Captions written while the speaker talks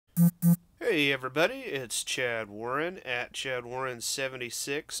Hey everybody, it's Chad Warren at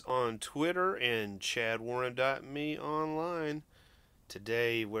ChadWarren76 on Twitter and ChadWarren.me online.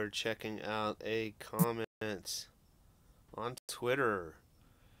 Today we're checking out a comment on Twitter.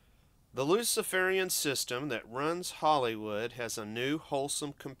 The Luciferian system that runs Hollywood has a new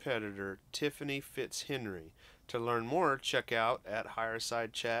wholesome competitor, Tiffany FitzHenry. To learn more, check out at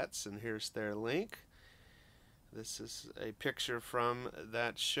Higherside Chats, and here's their link. This is a picture from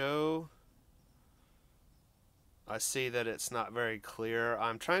that show. I see that it's not very clear.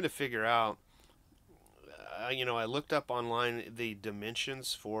 I'm trying to figure out, I looked up online the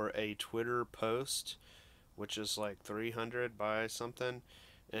dimensions for a Twitter post, which is like 300 by something,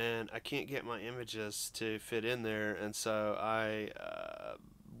 and I can't get my images to fit in there, and so I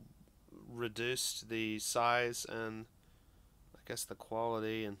reduced the size and I guess the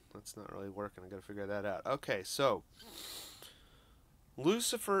quality, and that's not really working. I gotta figure that out. Okay, so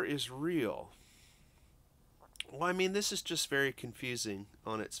Lucifer is real. Well, I mean, this is just very confusing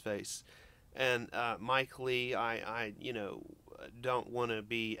on its face. And Mike Lee, I don't want to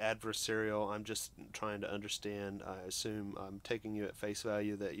be adversarial. I'm just trying to understand. I assume I'm taking you at face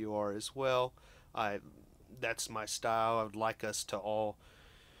value that you are as well. That's my style. I would like us to all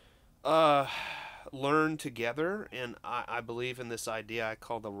uh, learn together, and I believe in this idea I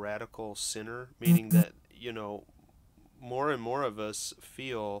call the radical sinner, meaning that more and more of us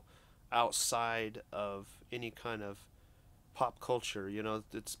feel outside of any kind of pop culture.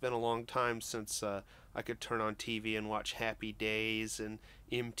 It's been a long time since I could turn on TV and watch Happy Days and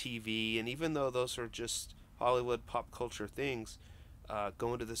MTV, and even though those are just Hollywood pop culture things,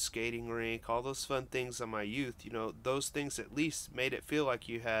 going to the skating rink, all those fun things of my youth, those things at least made it feel like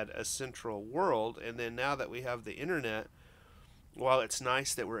you had a central world. And then now that we have the internet, while it's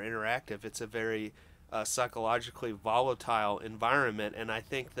nice that we're interactive, it's a very psychologically volatile environment. And I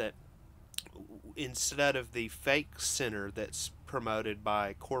think that instead of the fake center that's promoted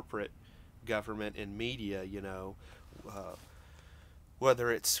by corporate government and media, uh,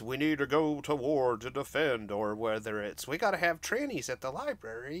 whether it's we need to go to war to defend, or whether it's we got to have trannies at the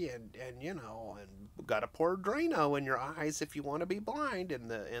library, and got to pour Drano in your eyes if you want to be blind,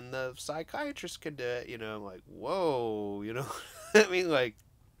 and the psychiatrist could do it. Like, whoa, I mean, like,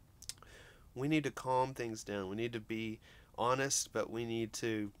 we need to calm things down. We need to be honest, but we need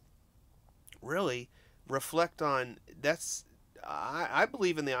to really reflect on that's I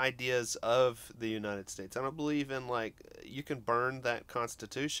believe in the ideas of the United States. I don't believe in, like, you can burn that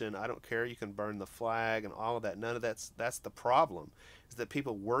Constitution. I don't care. You can burn the flag and all of that. None of that's the problem, is that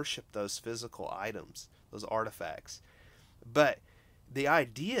people worship those physical items, those artifacts. But the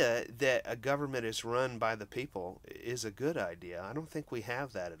idea that a government is run by the people is a good idea. I don't think we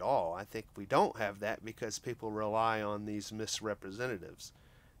have that at all. I think we don't have that because people rely on these misrepresentatives.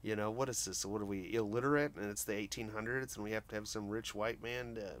 What is this? What are we, illiterate? And it's the 1800s and we have to have some rich white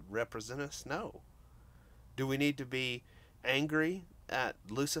man to represent us? No. Do we need to be angry at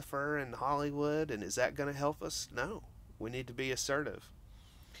Lucifer and Hollywood? And is that going to help us? No. We need to be assertive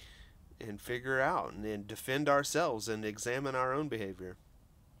and figure out and defend ourselves and examine our own behavior.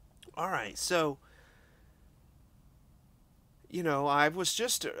 All right, so I was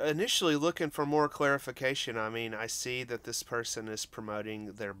just initially looking for more clarification. I mean, I see that this person is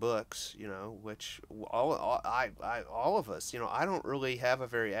promoting their books, which all of us, I don't really have a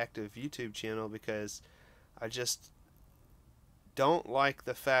very active YouTube channel because I just don't like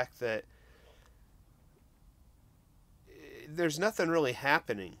the fact that there's nothing really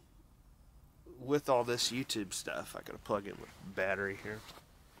happening with all this YouTube stuff. I gotta plug in my battery here.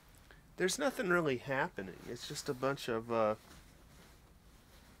 There's nothing really happening. It's just a bunch of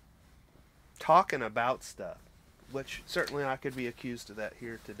talking about stuff, which certainly I could be accused of that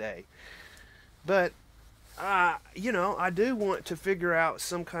here today. But, I do want to figure out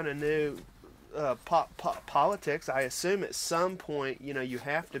some kind of new politics. I assume at some point, you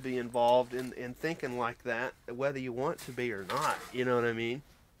have to be involved in thinking like that, whether you want to be or not. You know what I mean?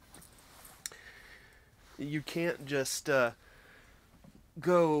 You can't just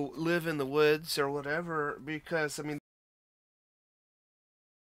go live in the woods or whatever, because, I mean,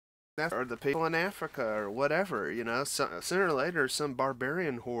 or the people in Africa or whatever, sooner or later some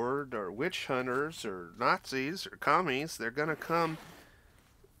barbarian horde or witch hunters or Nazis or commies, they're going to come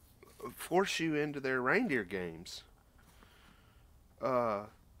force you into their reindeer games. So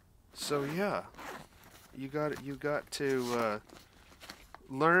yeah, you got to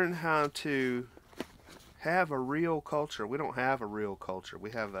learn how to have a real culture. We don't have a real culture.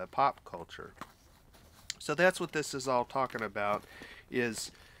 We have a pop culture. So that's what this is all talking about,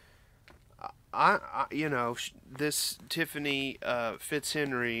 is this Tiffany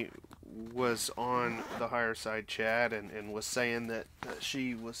FitzHenry was on the Higherside Chat and was saying that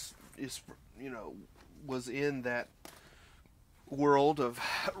she was in that world of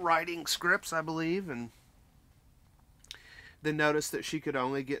writing scripts, I believe, and then noticed that she could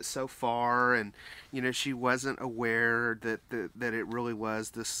only get so far, and she wasn't aware that it really was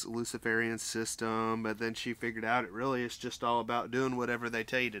this Luciferian system. But then she figured out it really is just all about doing whatever they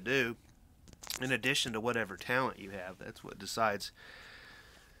tell you to do, in addition to whatever talent you have. That's what decides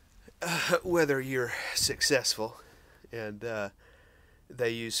whether you're successful. And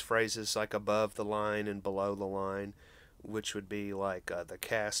they use phrases like above the line and below the line, which would be like the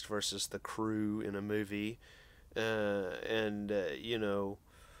cast versus the crew in a movie. I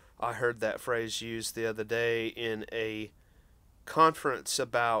heard that phrase used the other day in a conference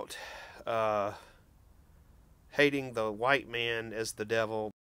about hating the white man as the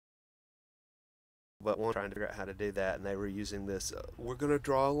devil, but one trying to figure out how to do that, and they were using this, we're going to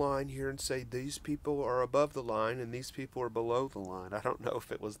draw a line here and say these people are above the line and these people are below the line. I don't know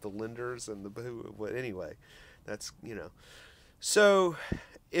if it was the lenders and the boo, but anyway, that's, So,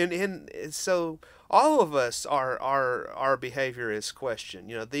 so all of us, our behavior is questioned.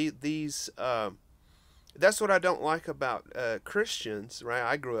 That's what I don't like about Christians, right?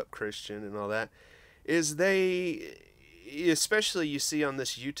 I grew up Christian and all that, is especially you see on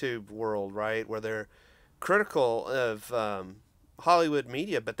this YouTube world, right, where they're critical of Hollywood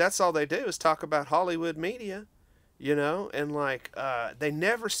media, but that's all they do is talk about Hollywood media, and they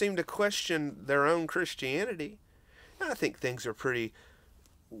never seem to question their own Christianity. I think things are pretty,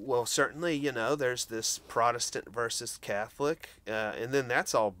 well, certainly, there's this Protestant versus Catholic, and then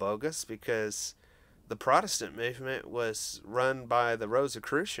that's all bogus because the Protestant movement was run by the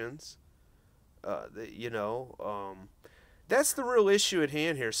Rosicrucians. That's the real issue at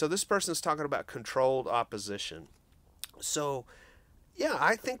hand here. So this person's talking about controlled opposition. So, yeah,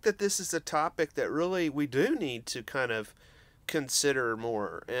 I think that this is a topic that really we do need to kind of consider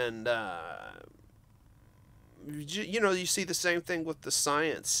more. And, you see the same thing with the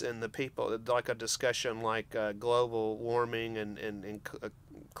science and the people, like a discussion like global warming and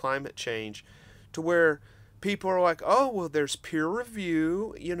climate change, to where people are like, oh, well, there's peer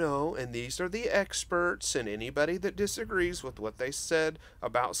review, and these are the experts, and anybody that disagrees with what they said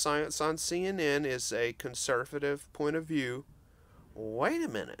about science on CNN is a conservative point of view. Wait a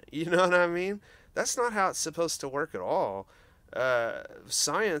minute, you know what I mean? That's not how it's supposed to work at all.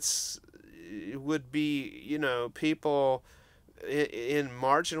 Science would be, people in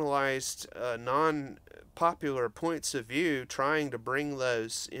marginalized, non-popular points of view trying to bring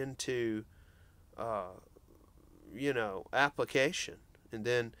those into application. And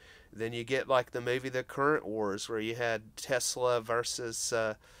then you get like the movie The Current Wars, where you had Tesla versus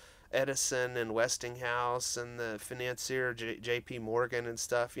Edison and Westinghouse and the financier J.P. Morgan and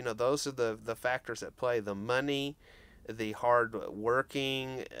stuff. Those are the factors at play: the money, the hard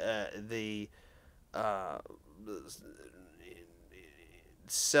working, the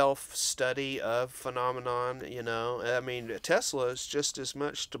self-study of phenomenon. I mean, Tesla is just as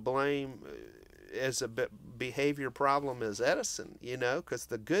much to blame as a behavior problem as Edison, because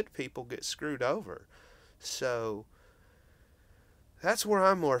the good people get screwed over. So that's where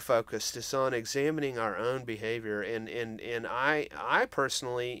I'm more focused, is on examining our own behavior. And I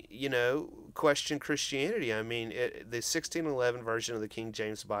personally, question Christianity. I mean, the 1611 version of the King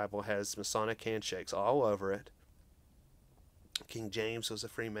James Bible has Masonic handshakes all over it. King James was a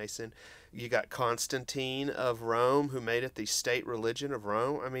Freemason. You got Constantine of Rome, who made it the state religion of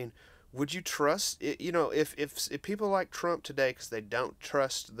Rome. I mean, would you trust it? If people like Trump today because they don't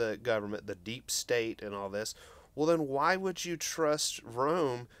trust the government, the deep state and all this, well, then why would you trust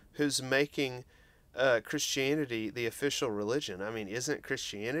Rome, who's making Christianity the official religion? I mean, isn't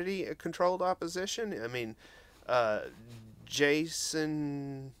Christianity a controlled opposition? I mean,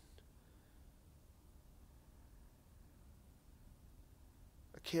 Jason,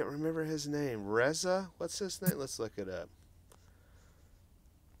 I can't remember his name. Reza? What's his name? Let's look it up.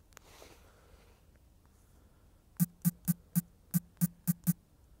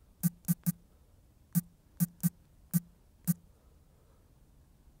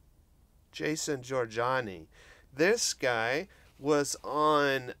 Jason Giorgiani. This guy was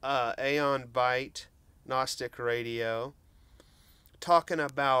on Aeon Byte, Gnostic Radio, talking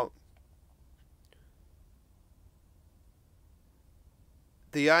about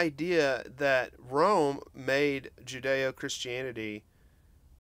the idea that Rome made Judeo-Christianity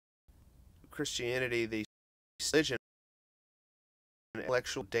the religion, an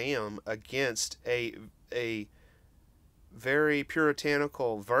intellectual dam against a very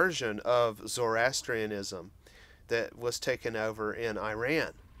puritanical version of Zoroastrianism that was taken over in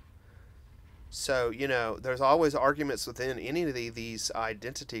Iran. So, you know, there's always arguments within any of these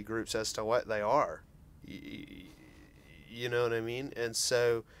identity groups as to what they are. You know what I mean? And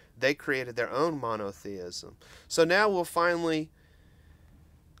so they created their own monotheism. So now we'll finally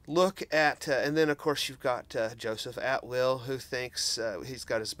look at, and then of course you've got Joseph Atwill, who thinks, he's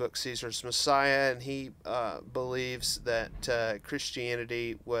got his book Caesar's Messiah, and he believes that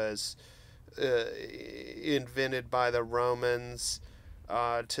Christianity was invented by the Romans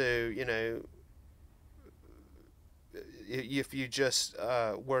to, you know, if you just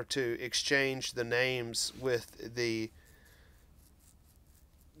were to exchange the names with the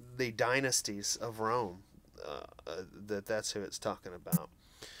dynasties of Rome, that's who it's talking about.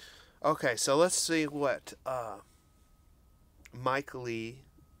 Okay, so let's see what Mike Lee,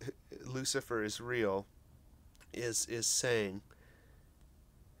 Lucifer is Real, is saying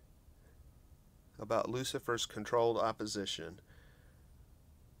about Lucifer's controlled opposition.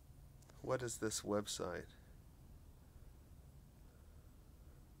 What is this website?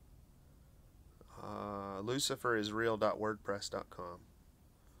 luciferisreal.wordpress.com.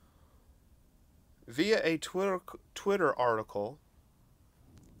 Via a Twitter article,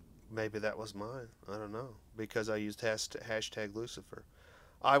 maybe that was mine, I don't know, because I used hashtag Lucifer,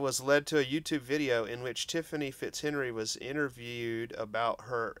 I was led to a YouTube video in which Tiffany FitzHenry was interviewed about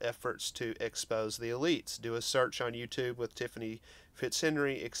her efforts to expose the elites. Do a search on YouTube with Tiffany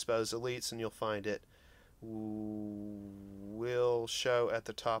FitzHenry, expose elites, and you'll find it. Will show at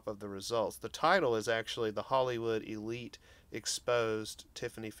the top of the results. The title is actually The Hollywood Elite Exposed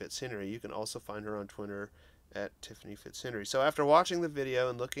Tiffany FitzHenry. You can also find her on Twitter at Tiffany FitzHenry. So after watching the video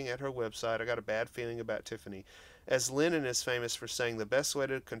and looking at her website, I got a bad feeling about Tiffany. As Lenin is famous for saying, the best way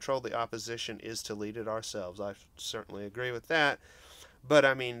to control the opposition is to lead it ourselves. I certainly agree with that. But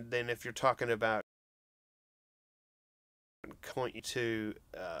I mean, then if you're talking about point you to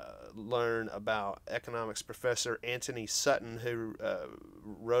learn about economics professor Anthony Sutton, who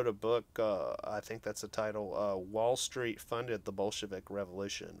wrote a book, I think that's the title, Wall Street Funded the Bolshevik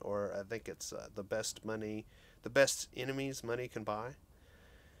Revolution, or I think it's the best enemies money can buy.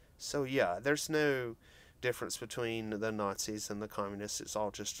 So yeah, there's no difference between the Nazis and the communists. It's all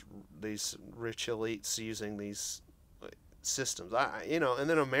just these rich elites using these systems. You know, and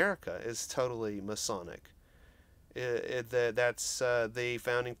then America is totally Masonic. That's the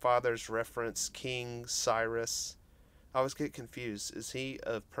founding fathers reference King Cyrus. I always get confused. Is he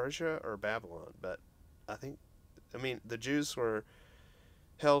of Persia or Babylon? But I mean, the Jews were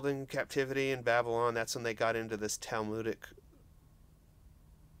held in captivity in Babylon. That's when they got into this Talmudic.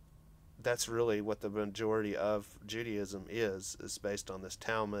 That's really what the majority of Judaism is based on this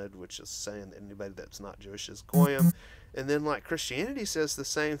Talmud, which is saying that anybody that's not Jewish is Goyim. And then, like, Christianity says the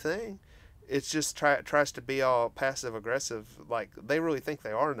same thing. It's just tries to be all passive aggressive, like they really think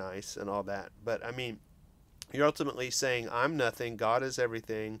they are nice and all that. But I mean, you're ultimately saying I'm nothing, God is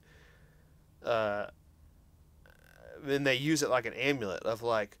everything. Then they use it like an amulet of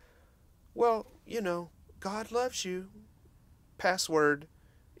like, well, you know, God loves you. Password: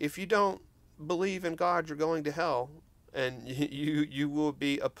 if you don't believe in God, you're going to hell, and you will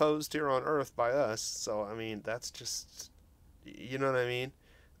be opposed here on earth by us. So I mean, that's just, you know what I mean?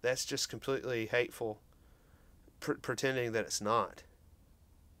 That's just completely hateful, pretending that it's not.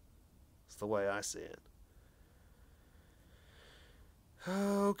 It's the way I see it.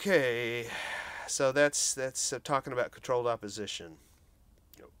 Okay, so that's talking about controlled opposition.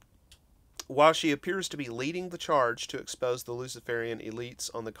 While she appears to be leading the charge to expose the Luciferian elites,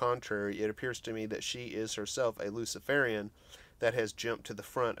 on the contrary, it appears to me that she is herself a Luciferian that has jumped to the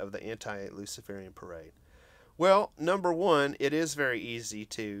front of the anti-Luciferian parade. Well, number one, it is very easy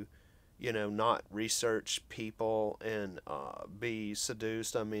to, you know, not research people and be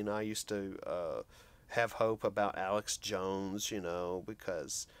seduced. I mean, I used to have hope about Alex Jones, you know,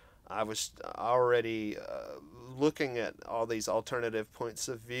 because I was already looking at all these alternative points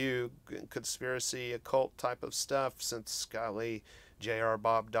of view, conspiracy, occult type of stuff since, golly, J.R.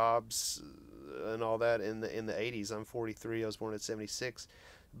 Bob Dobbs and all that in the 80s. I'm 43. I was born in 76.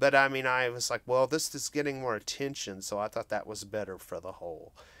 But I mean, I was like, well, this is getting more attention, so I thought that was better for the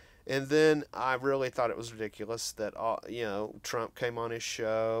whole. And then I really thought it was ridiculous that you know, Trump came on his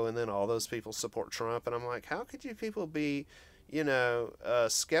show, and then all those people support Trump, and I'm like, how could you people be, you know,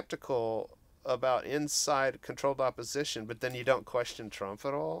 skeptical about inside controlled opposition, but then you don't question Trump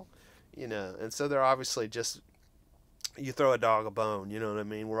at all, you know? And so they're obviously just, you throw a dog a bone, you know what I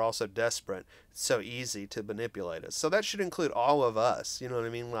mean? We're all so desperate. It's so easy to manipulate us. So that should include all of us, you know what I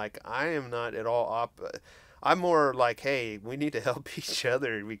mean? Like, I am not at all I'm more like, hey, we need to help each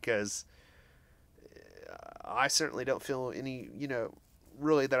other, because I certainly don't feel any,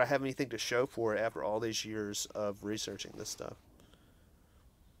 really that I have anything to show for it after all these years of researching this stuff.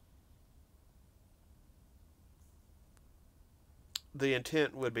 The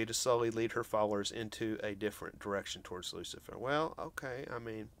intent would be to slowly lead her followers into a different direction towards Lucifer. Well, okay, I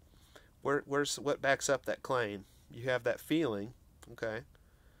mean, where's what backs up that claim? You have that feeling, okay?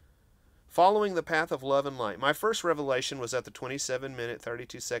 Following the path of love and light. My first revelation was at the 27-minute,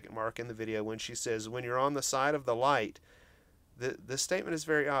 32-second mark in the video when she says, when you're on the side of the light. The statement is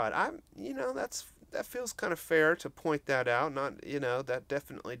very odd. That feels kind of fair to point that out. Not, that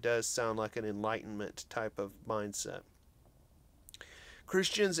definitely does sound like an enlightenment type of mindset.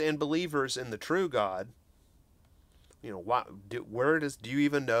 Christians and believers in the true God, do you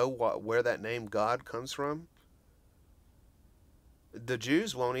even know where that name God comes from? The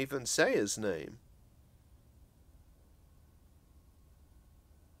Jews won't even say his name.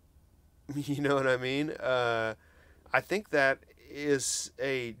 You know what I mean? I think that is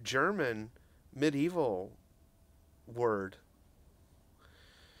a German medieval word.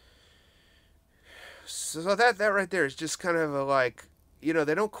 So that right there is just kind of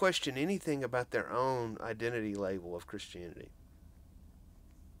they don't question anything about their own identity label of Christianity.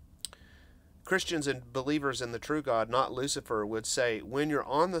 Christians and believers in the true God, not Lucifer, would say, when you're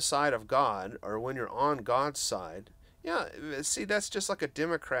on the side of God, or when you're on God's side, yeah, see, that's just like a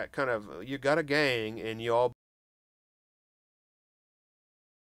Democrat kind of, you got a gang and you all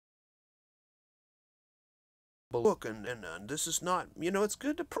look, and this is not, it's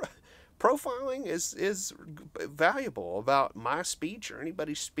good to profiling is valuable about my speech or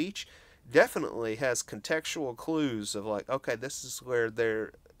anybody's speech. Definitely has contextual clues of okay, this is where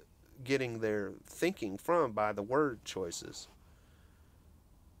they're getting their thinking from by the word choices.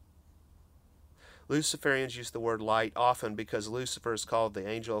 Luciferians use the word light often because Lucifer is called the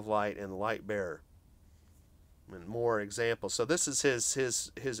angel of light and the light bearer. And more examples. So this is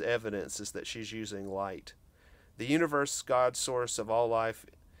his evidence, is that she's using light. The universe, God, source of all life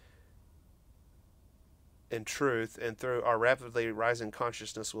and truth, and through our rapidly rising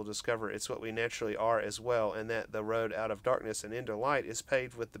consciousness will discover it's what we naturally are as well, and that the road out of darkness and into light is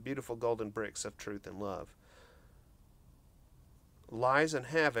paved with the beautiful golden bricks of truth and love. Lies and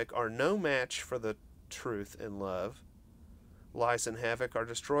havoc are no match for the truth and love. Lies and havoc are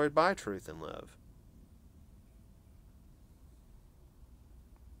destroyed by truth and love.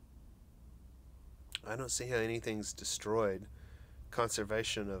 I don't see how anything's destroyed.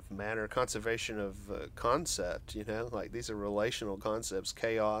 Conservation of matter, conservation of concept, these are relational concepts,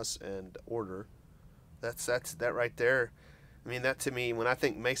 chaos and order. That's that right there. I mean, that to me, when I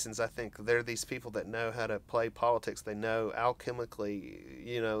think Masons, I think they're these people that know how to play politics. They know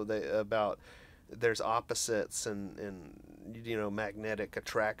alchemically, about there's opposites and magnetic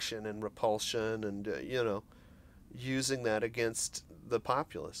attraction and repulsion, and using that against the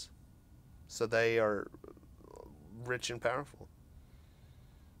populace, so they are rich and powerful.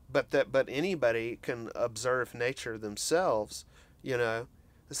 But anybody can observe nature themselves, So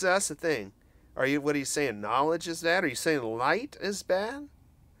that's the thing. What are you saying? Knowledge is bad? Are you saying light is bad?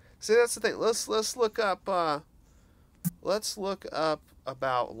 See, that's the thing. Let's look up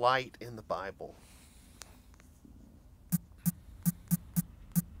about light in the Bible.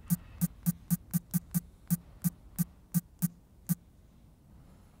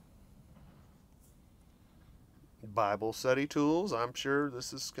 Bible study tools. I'm sure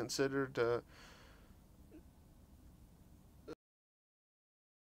this is considered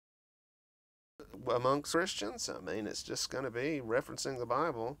amongst Christians. I mean, it's just going to be referencing the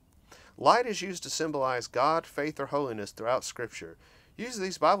Bible. Light is used to symbolize God, faith, or holiness throughout Scripture. Use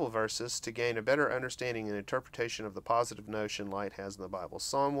these Bible verses to gain a better understanding and interpretation of the positive notion light has in the Bible.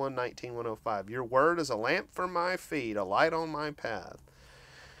 Psalm 119, 105. Your word is a lamp for my feet, a light on my path.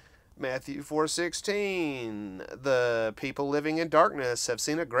 Matthew 4:16. The people living in darkness have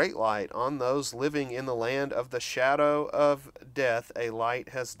seen a great light. On those living in the land of the shadow of death, a light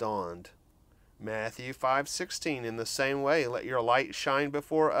has dawned. Matthew 5:16. In the same way, let your light shine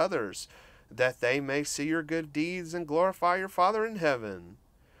before others, that they may see your good deeds and glorify your Father in heaven.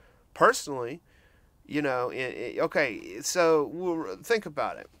 Personally, okay, so think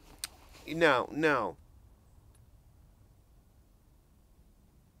about it. Now,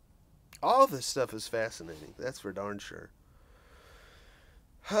 all this stuff is fascinating. That's for darn sure.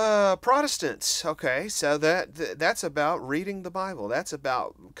 Protestants. Okay, so that's about reading the Bible. That's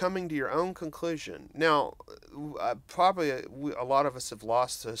about coming to your own conclusion. Now, probably a lot of us have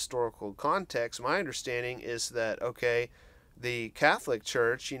lost the historical context. My understanding is that, okay, The Catholic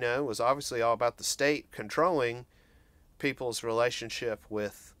Church, was obviously all about the state controlling people's relationship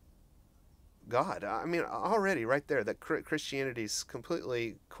with God. I mean, already right there, that Christianity is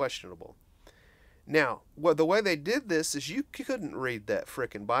completely questionable. Now, the way they did this is you couldn't read that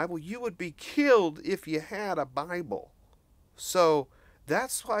frickin' Bible. You would be killed if you had a Bible. So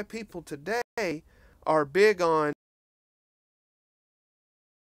that's why people today are big on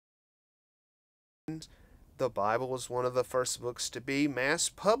the Bible was one of the first books to be mass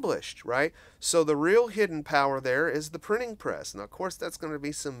published, right? So the real hidden power there is the printing press. Now, of course, that's going to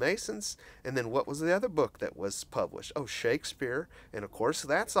be some Masons. And then what was the other book that was published? Oh, Shakespeare. And of course,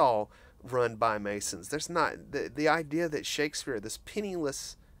 that's all run by Masons. There's not the idea that Shakespeare, this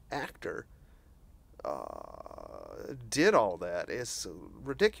penniless actor, did all that is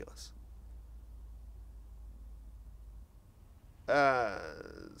ridiculous.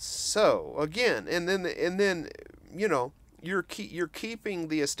 So again, and then you're keeping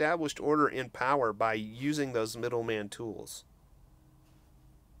the established order in power by using those middleman tools.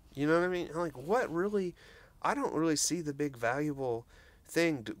 You know what I mean? Like, what really? I don't really see the big valuable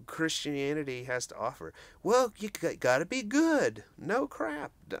thing Christianity has to offer. Well, you got to be good. No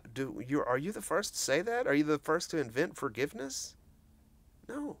crap. Are you the first to say that? Are you the first to invent forgiveness?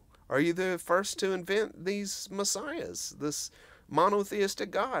 No. Are you the first to invent these messiahs? This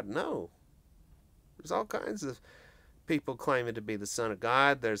monotheistic God? No. There's all kinds of people claiming to be the Son of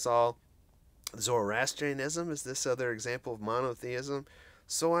God. There's all Zoroastrianism is this other example of monotheism.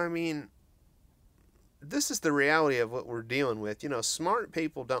 So I mean, this is the reality of what we're dealing with. Smart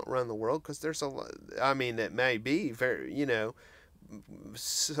people don't run the world because there's a lot. I mean, it may be very,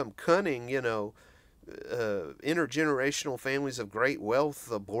 some cunning, intergenerational families of great wealth,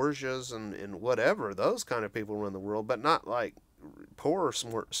 the Borgias and whatever. Those kind of people run the world, but not like poor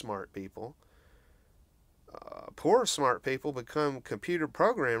smart people. Poor smart people become computer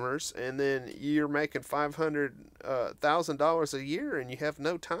programmers, and then you're making $500,000 a year, and you have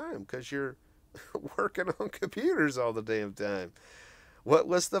no time because you're working on computers all the damn time. What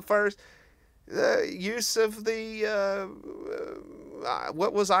was the first use of the?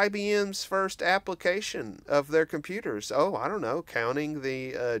 What was IBM's first application of their computers? Oh, I don't know, counting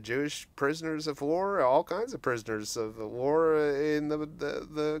the Jewish prisoners of war, all kinds of prisoners of war in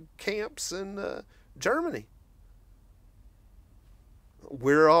the camps in Germany.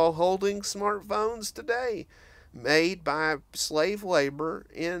 We're all holding smartphones today, made by slave labor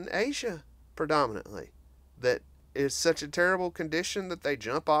in Asia predominantly, that is such a terrible condition that they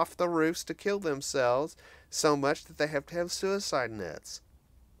jump off the roofs to kill themselves so much that they have to have suicide nets.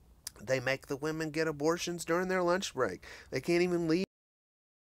 They make the women get abortions during their lunch break. They can't even leave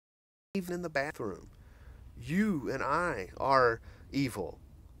even in the bathroom. You and I are evil.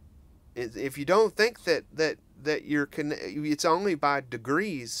 If you don't think that you're it's only by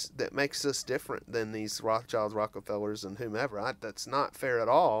degrees that makes us different than these Rothschilds, Rockefellers, and whomever. That's not fair at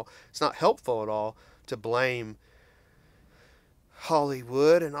all. It's not helpful at all to blame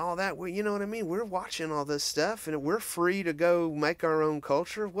Hollywood and all that. You know what I mean? We're watching all this stuff, and we're free to go make our own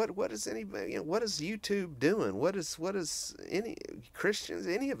culture. What is anybody? What is YouTube doing? What is any Christians?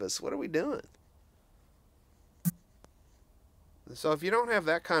 Any of us? What are we doing? So if you don't have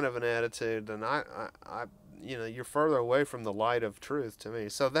that kind of an attitude, then you're further away from the light of truth to me.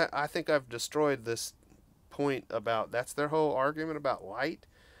 So that I think I've destroyed this point about that's their whole argument about light.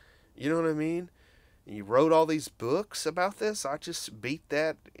 You know what I mean? You wrote all these books about this. I just beat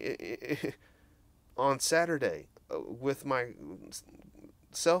that on Saturday with my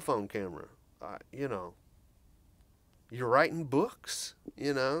cell phone camera. You're writing books,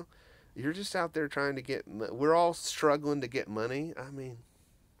 You're just out there trying to get... We're all struggling to get money. I mean...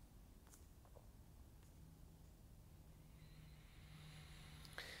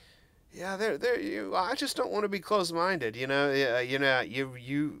 Yeah, I just don't want to be closed-minded,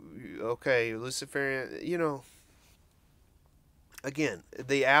 okay, Luciferian, again,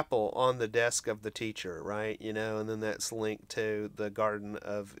 the apple on the desk of the teacher, right? And then that's linked to the Garden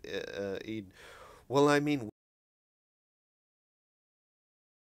of Eden. Well, I mean,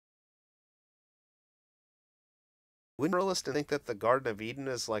 wouldn't realist think that the Garden of Eden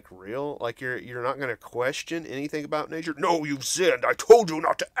is like real? Like you're not going to question anything about nature? No, you've sinned. I told you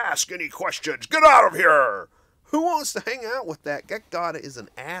not to ask any questions. Get out of here. Who wants to hang out with that? That God is an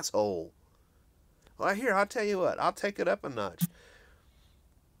asshole. Well, here, I'll tell you what. I'll take it up a notch.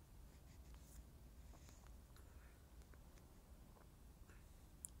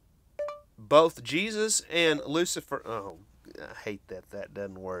 Both Jesus and Lucifer... Oh, I hate that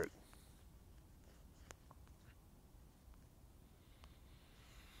doesn't work.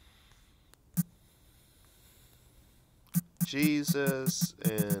 Jesus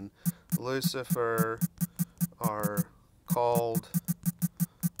and Lucifer are called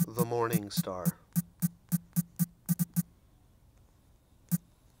the morning star.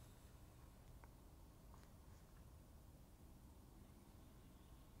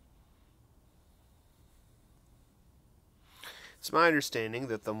 It's my understanding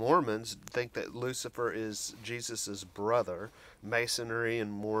that the Mormons think that Lucifer is Jesus' brother. Masonry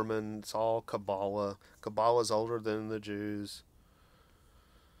and Mormon, it's all Kabbalah. Kabbalah is older than the Jews.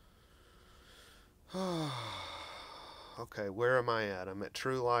 Okay, where am I at? I'm at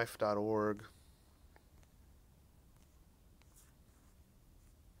truelife.org.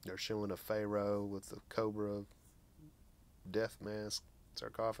 They're showing a pharaoh with the cobra death mask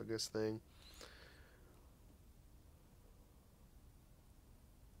sarcophagus thing.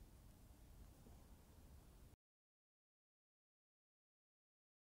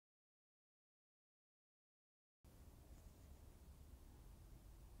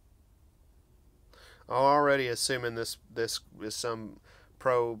 I'm already assuming this is some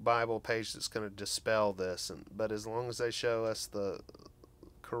pro-Bible page that's going to dispel this, but as long as they show us the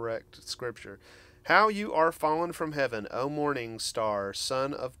correct scripture. How you are fallen from heaven, O morning star,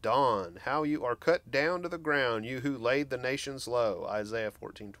 son of dawn! How you are cut down to the ground, you who laid the nations low. Isaiah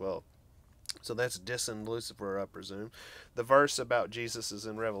 14:12. So that's dissing Lucifer, I presume. The verse about Jesus is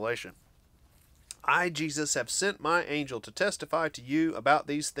in Revelation. I, Jesus, have sent my angel to testify to you about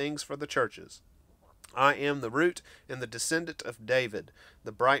these things for the churches. I am the root and the descendant of David,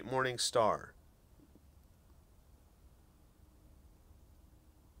 the bright morning star.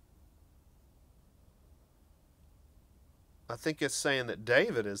 I think it's saying that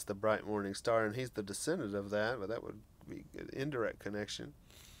David is the bright morning star and he's the descendant of that, but that would be an indirect connection.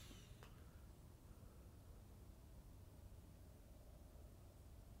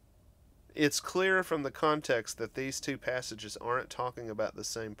 It's clear from the context that these two passages aren't talking about the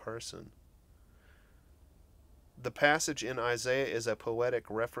same person. The passage in Isaiah is a poetic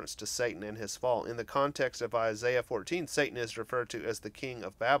reference to Satan and his fall. In the context of Isaiah 14, Satan is referred to as the king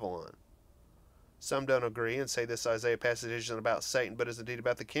of Babylon. Some don't agree and say this Isaiah passage isn't about Satan, but is indeed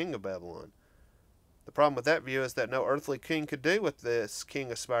about the king of Babylon. The problem with that view is that no earthly king could do what this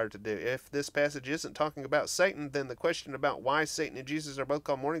king aspired to do. If this passage isn't talking about Satan, then the question about why Satan and Jesus are both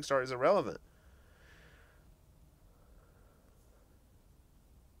called morning star is irrelevant.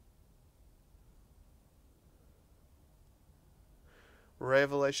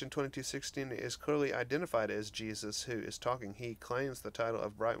 Revelation 22:16 is clearly identified as Jesus who is talking. He claims the title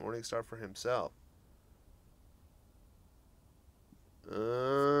of bright morning star for himself.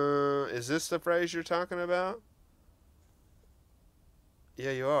 Is this the phrase you're talking about?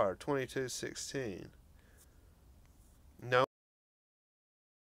 Yeah, you are. 22:16. No,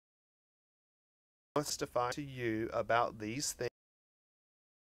 testify to you about these things.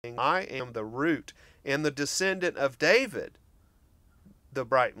 I am the root and the descendant of David, the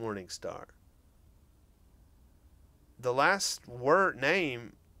bright morning star. The last word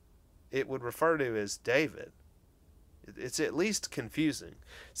name it would refer to is David. It's at least confusing.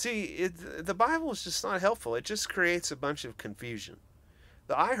 See, the Bible is just not helpful. It just creates a bunch of confusion.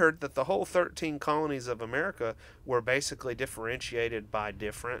 I heard that the whole 13 colonies of America were basically differentiated by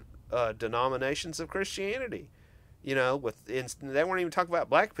different denominations of Christianity. You know, they weren't even talking about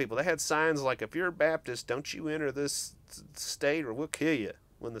black people. They had signs like, if you're a Baptist, don't you enter this state or we'll kill you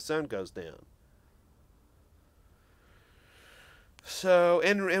when the sun goes down. So,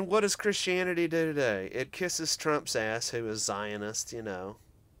 and what does Christianity do today? It kisses Trump's ass, who is Zionist, you know.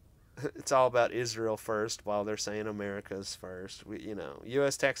 It's all about Israel first, while they're saying America's first.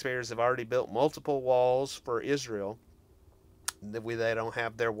 U.S. taxpayers have already built multiple walls for Israel. They don't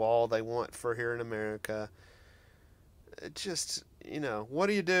have their wall they want for here in America. It just, what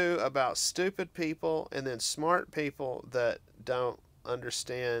do you do about stupid people and then smart people that don't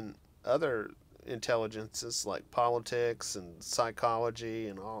understand other intelligences like politics and psychology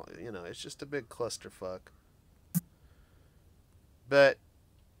and all? It's just a big clusterfuck. But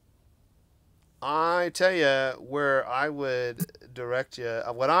I tell you where I would direct you,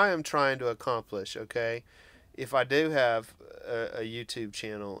 what I am trying to accomplish, okay, if I do have a YouTube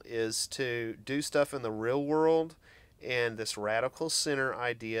channel, is to do stuff in the real world and this radical center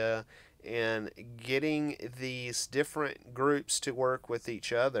idea and getting these different groups to work with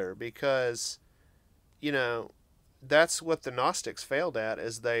each other, because, that's what the Gnostics failed at,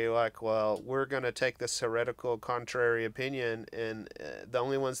 is they we're going to take this heretical contrary opinion, and the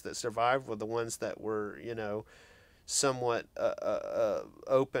only ones that survived were the ones that were, somewhat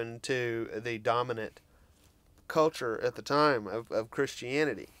open to the dominant culture at the time of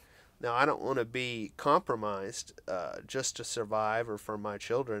Christianity. Now, I don't want to be compromised just to survive or for my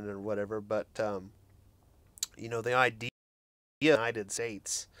children or whatever, but the idea of the United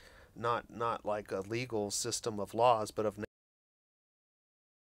States, not like a legal system of laws, but of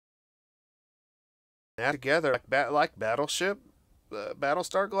together like Battlestar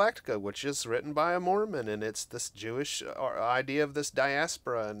Galactica, which is written by a Mormon, and it's this Jewish idea of this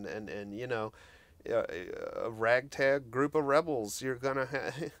diaspora and a ragtag group of rebels.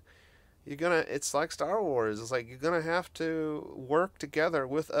 It's like Star Wars. It's like you're gonna have to work together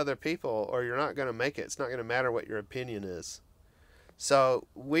with other people, or you're not gonna make it. It's not gonna matter what your opinion is. So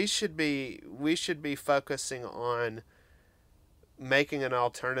we should be focusing on making an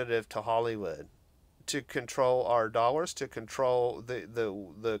alternative to Hollywood, to control our dollars, to control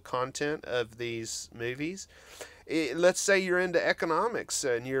the content of these movies. Let's say you're into economics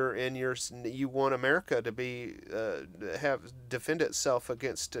and you want America to be defend itself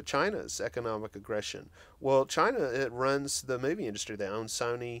against China's economic aggression. Well, China, it runs the movie industry. They own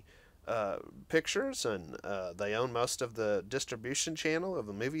Sony Pictures, and they own most of the distribution channel of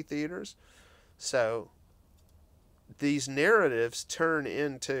the movie theaters. So these narratives turn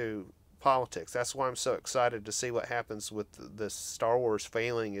into politics. That's why I'm so excited to see what happens with this Star Wars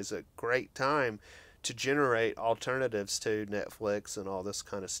failing. Is a great time to generate alternatives to Netflix and all this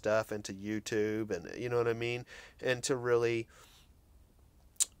kind of stuff, and to YouTube, and you know what I mean, and to really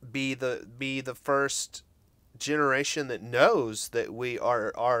be the first generation that knows that we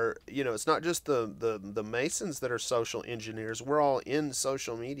are it's not just the Masons that are social engineers. We're all in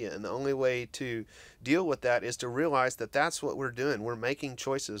social media, and the only way to deal with that is to realize that that's what we're doing. We're making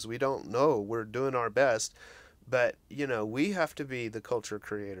choices. We don't know. We're doing our best, but we have to be the culture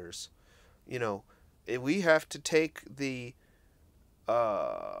creators. We have to take the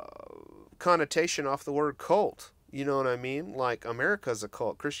connotation off the word cult. You know what I mean? Like, America's a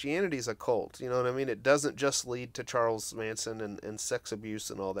cult. Christianity's a cult. You know what I mean? It doesn't just lead to Charles Manson and sex abuse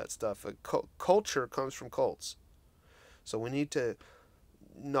and all that stuff. Culture comes from cults. So we need to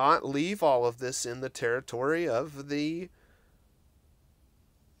not leave all of this in the territory of the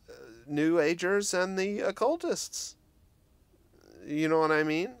New Agers and the occultists. You know what I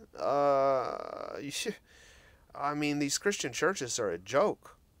mean? These Christian churches are a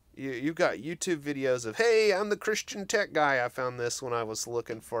joke. You've got YouTube videos of, hey, I'm the Christian tech guy. I found this when I was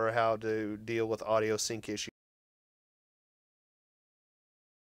looking for how to deal with audio sync issues.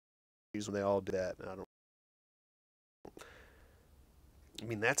 When they all do that, and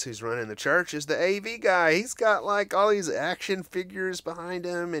that's who's running the church, is the AV guy. He's got like all these action figures behind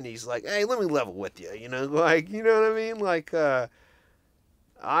him, and he's like, hey, let me level with you, you know what I mean? Like,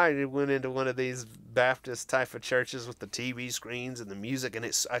 I went into one of these Baptist type of churches with the TV screens and the music, and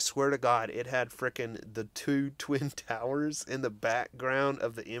I swear to God, it had frickin' the 2 twin towers in the background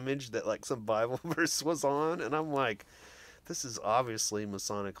of the image that like some Bible verse was on, and I'm like, this is obviously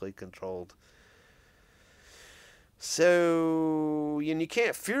Masonically controlled. So, and you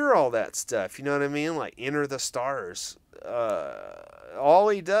can't fear all that stuff, you know what I mean? Like, Enter the Stars. All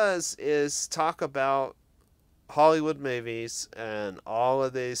he does is talk about Hollywood movies and all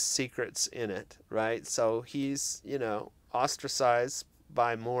of these secrets in it, right? So he's, ostracized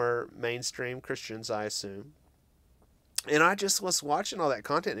by more mainstream Christians, I assume. And I just was watching all that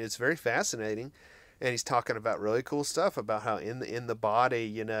content, and it's very fascinating. And he's talking about really cool stuff about how in the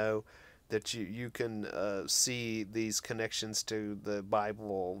body, that you can see these connections to the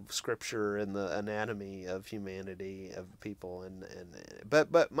Bible, Scripture, and the anatomy of humanity, of people,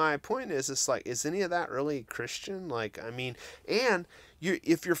 but my point is, it's like, is any of that really Christian? Like, and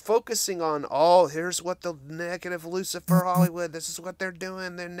if you're focusing on, here's what the negative Lucifer Hollywood, this is what they're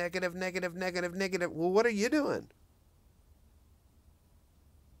doing, they're negative. Well, what are you doing?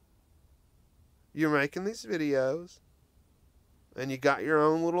 You're making these videos, and you got your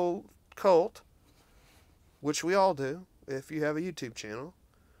own little cult, which we all do if you have a YouTube channel.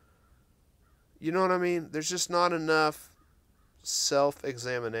 You know what I mean? There's just not enough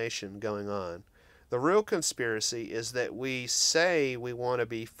self-examination going on. The real conspiracy is that we say we want to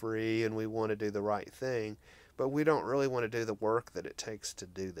be free and we want to do the right thing, but we don't really want to do the work that it takes to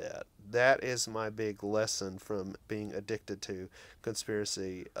do that. That is my big lesson from being addicted to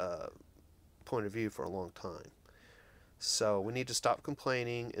conspiracy point of view for a long time. So we need to stop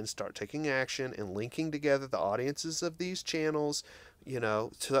complaining and start taking action and linking together the audiences of these channels, so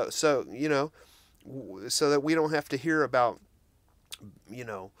that we don't have to hear about,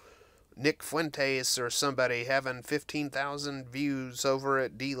 Nick Fuentes or somebody having 15,000 views over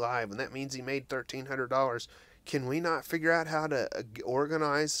at D Live, and that means he made $1,300. Can we not figure out how to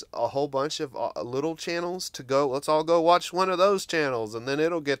organize a whole bunch of little channels to go? Let's all go watch one of those channels, and then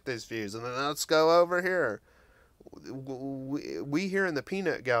it'll get these views, and then let's go over here. We here in the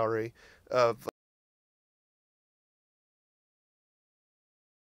peanut gallery of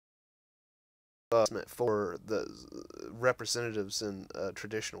for the representatives in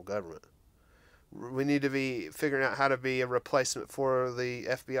traditional government. We need to be figuring out how to be a replacement for the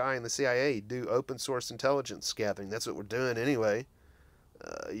FBI and the CIA. Do open source intelligence gathering. That's what we're doing anyway.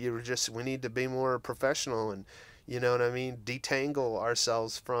 We need to be more professional, and you know what I mean. Detangle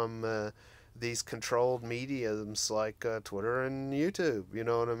ourselves from these controlled mediums like Twitter and YouTube. You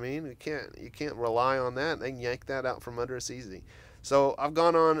know what I mean. You can't rely on that. They can yank that out from under us easy. So I've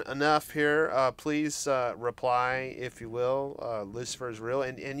gone on enough here. Please reply, if you will. Lucifer is real,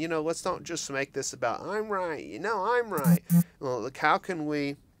 and let's not just make this about I'm right. I'm right. Well, look, how can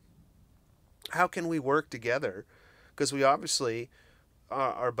we work together? Because we obviously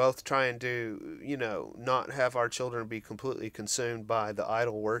are both trying to not have our children be completely consumed by the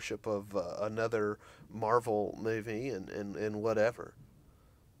idol worship of another Marvel movie and whatever.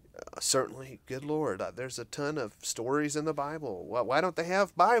 Certainly, good Lord, there's a ton of stories in the Bible. Why don't they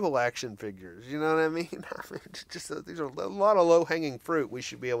have Bible action figures? You know what I mean? These are a lot of low-hanging fruit we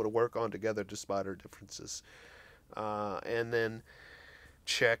should be able to work on together despite our differences. And then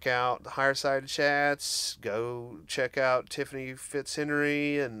check out the Higherside Chats. Go check out Tiffany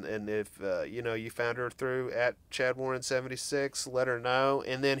FitzHenry, and if you found her through at ChadWarren76, let her know.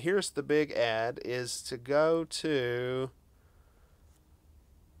 And then here's the big ad: is to go to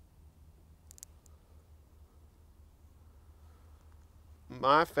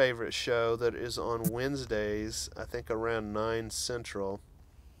my favorite show that is on Wednesdays, I think around 9 Central.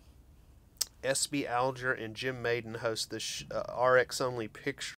 SB Alger and Jim Maiden host the RX Only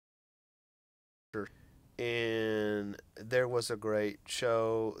Picture. And there was a great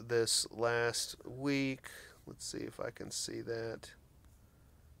show this last week. Let's see if I can see that.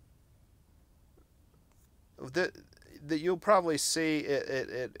 That you'll probably see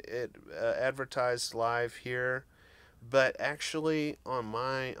it advertised live here. But actually, on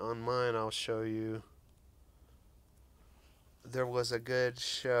mine, I'll show you. There was a good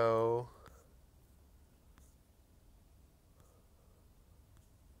show.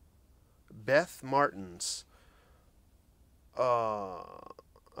 Beth Martins.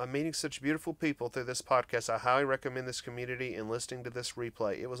 I'm meeting such beautiful people through this podcast. I highly recommend this community and listening to this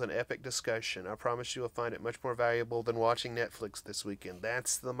replay. It was an epic discussion. I promise you will find it much more valuable than watching Netflix this weekend.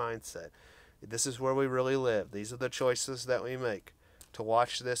 That's the mindset. This is where we really live. These are the choices that we make. To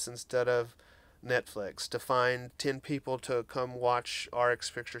watch this instead of Netflix. To find 10 people to come watch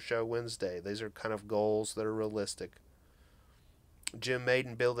RX Picture Show Wednesday. These are kind of goals that are realistic. Jim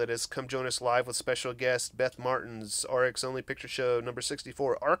Maiden billed it as come join us live with special guest Beth Martins, RX Only Picture Show number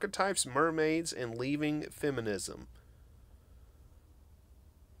 64, Archetypes, Mermaids, and Leaving Feminism.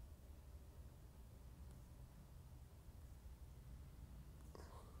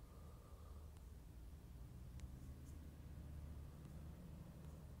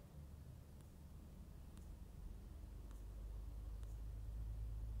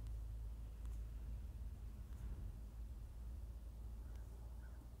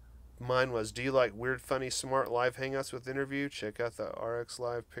 Mine was, do you like weird, funny, smart live hangouts with interview? Check out the RX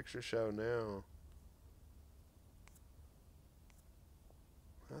Live Picture Show now.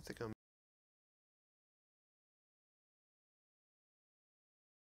 I think I'm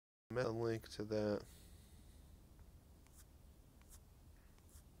a link to that.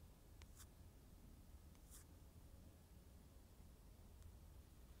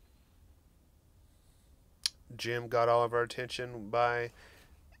 Jim got all of our attention by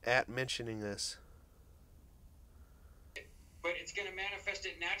mentioning this. But it's going to manifest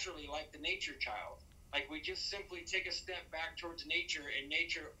it naturally like the nature child. Like we just simply take a step back towards nature, and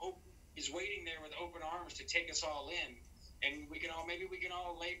nature is waiting there with open arms to take us all in. And maybe we can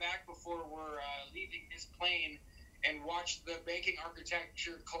all lay back before we're leaving this plane and watch the banking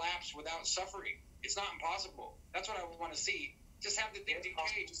architecture collapse without suffering. It's not impossible. That's what I want to see. Just have the thing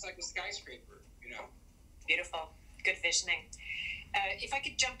decay, just like a skyscraper, Beautiful. Good visioning. If I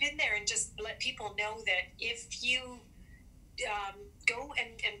could jump in there and just let people know that if you go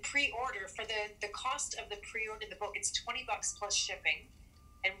and pre-order for the cost of the pre-order the book, it's $20 plus shipping.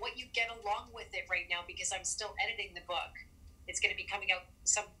 And what you get along with it right now, because I'm still editing the book, it's going to be coming out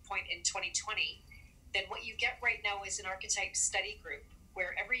some point in 2020. Then what you get right now is an archetype study group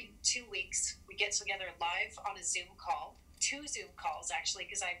where every 2 weeks we get together live on a Zoom call. 2 Zoom calls, actually,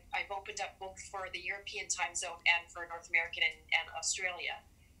 because I've opened up both for the European time zone and for North American and Australia.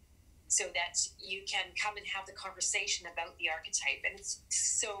 so that you can come and have the conversation about the archetype. And it's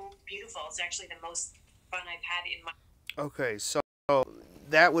so beautiful. It's actually the most fun I've had in my... Okay, so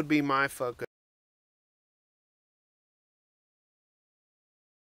that would be my focus.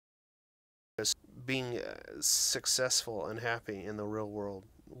 Being successful and happy in the real world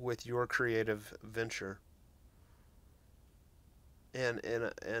with your creative venture. And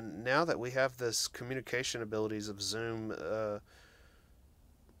now that we have this communication abilities of Zoom,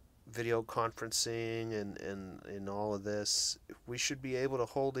 video conferencing, and all of this, we should be able to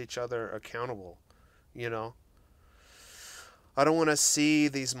hold each other accountable. You know, I don't want to see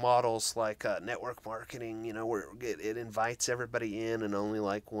these models like network marketing, you know, where it invites everybody in and only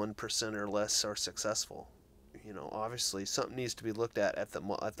like 1% or less are successful. You know, obviously something needs to be looked at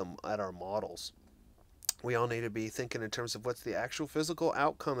our models. We all need to be thinking in terms of what's the actual physical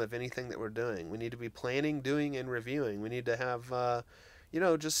outcome of anything that we're doing. We need to be planning, doing, and reviewing. We need to have, you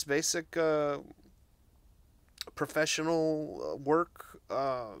know, just basic professional work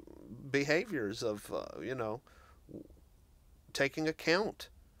behaviors of, you know, taking account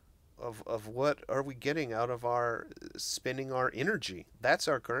of what are we getting out of our spending our energy. That's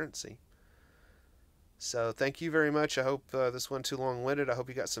our currency. So thank you very much. I hope this wasn't too long-winded. I hope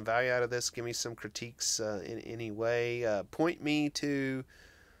you got some value out of this. Give me some critiques in any way. Point me to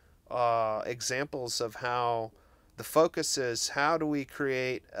examples of how the focus is how do we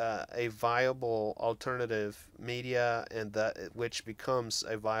create a viable alternative media, and that which becomes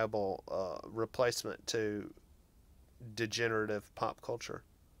a viable replacement to degenerative pop culture.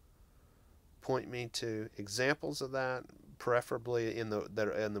 Point me to examples of that, preferably in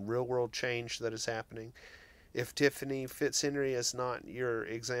the real world change that is happening. If Tiffany FitzHenry is not your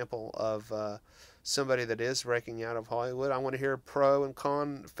example of somebody that is breaking out of Hollywood, I want to hear pro and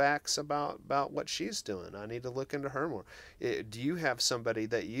con facts about what she's doing. I need to look into her more. Do you have somebody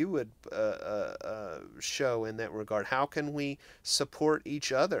that you would show in that regard? How can we support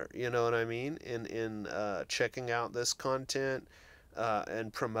each other? You know what I mean? In checking out this content.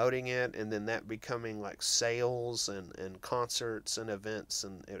 And promoting it, and then that becoming like sales and concerts and events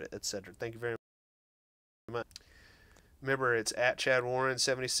and etc. Thank you very much. Remember, it's at Chad Warren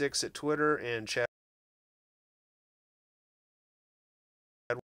 76 at Twitter and Chad